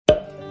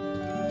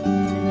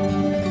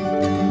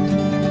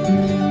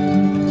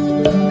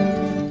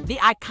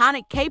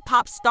iconic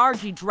K-pop star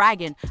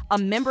GDragon, a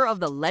member of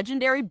the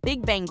legendary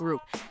BIGBANG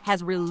group,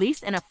 has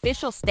released an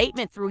official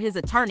statement through his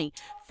attorney,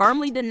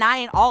 firmly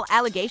denying all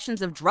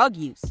allegations of drug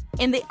use.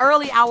 In the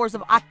early hours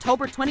of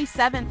October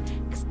 27th,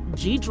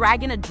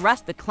 GDragon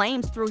addressed the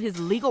claims through his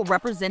legal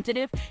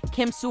representative,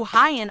 Kim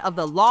Soo-hyun of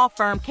the law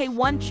firm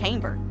K1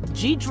 Chamber.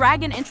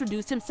 GDragon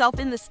introduced himself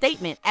in the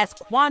statement as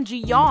Kwon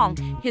Ji-young,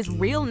 his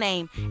real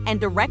name,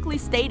 and directly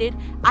stated,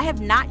 "I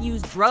have not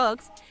used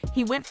drugs."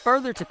 He went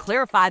further to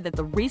clarify that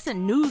the recent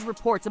news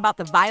reports about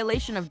the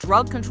violation of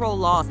drug control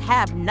laws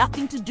have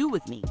nothing to do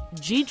with me.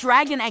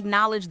 GDragon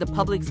acknowledged the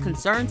public's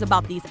concerns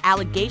about these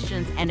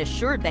allegations and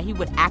assured that he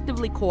would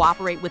actively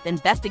cooperate with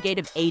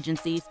investigative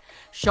agencies,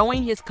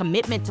 showing his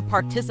commitment to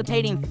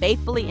participating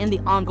faithfully in the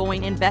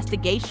ongoing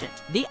investigation.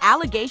 The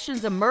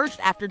allegations emerged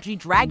after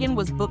GDragon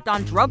was booked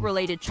on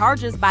drug-related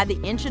charges by the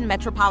Incheon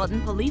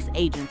Metropolitan Police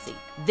Agency.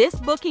 This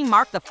booking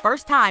marked the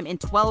first time in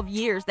 12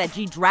 years that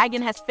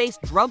GDragon has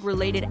faced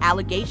drug-related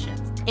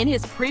allegations. In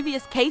his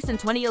previous case in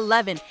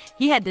 2011,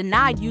 he had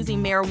denied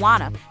using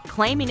marijuana,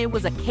 claiming it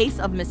was a case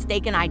of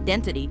mistaken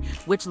identity,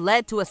 which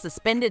led to a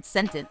suspended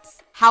sentence.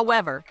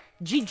 However,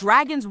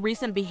 GDragon's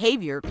recent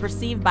behavior,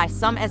 perceived by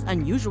some as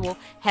unusual,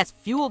 has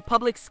fueled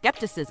public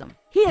skepticism.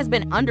 He has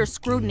been under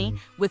scrutiny,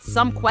 with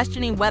some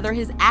questioning whether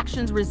his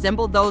actions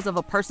resemble those of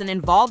a person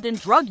involved in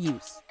drug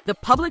use. The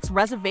public's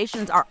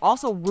reservations are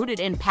also rooted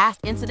in past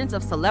incidents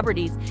of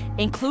celebrities,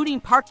 including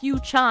Park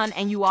Yoo-chun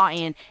and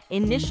Yoo-ah-in,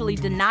 initially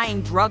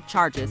denying drug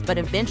charges but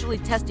eventually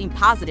testing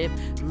positive,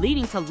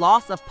 leading to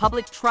loss of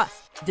public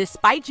trust.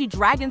 Despite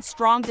GDragon's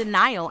strong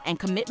denial and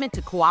commitment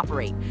to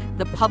cooperate,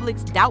 the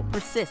public's doubt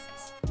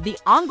persists. The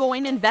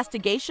ongoing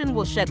investigation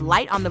will shed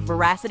light on the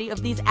veracity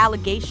of these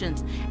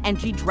allegations, and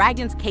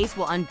GDragon's case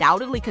will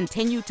undoubtedly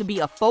continue to be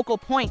a focal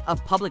point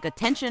of public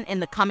attention in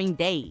the coming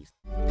days.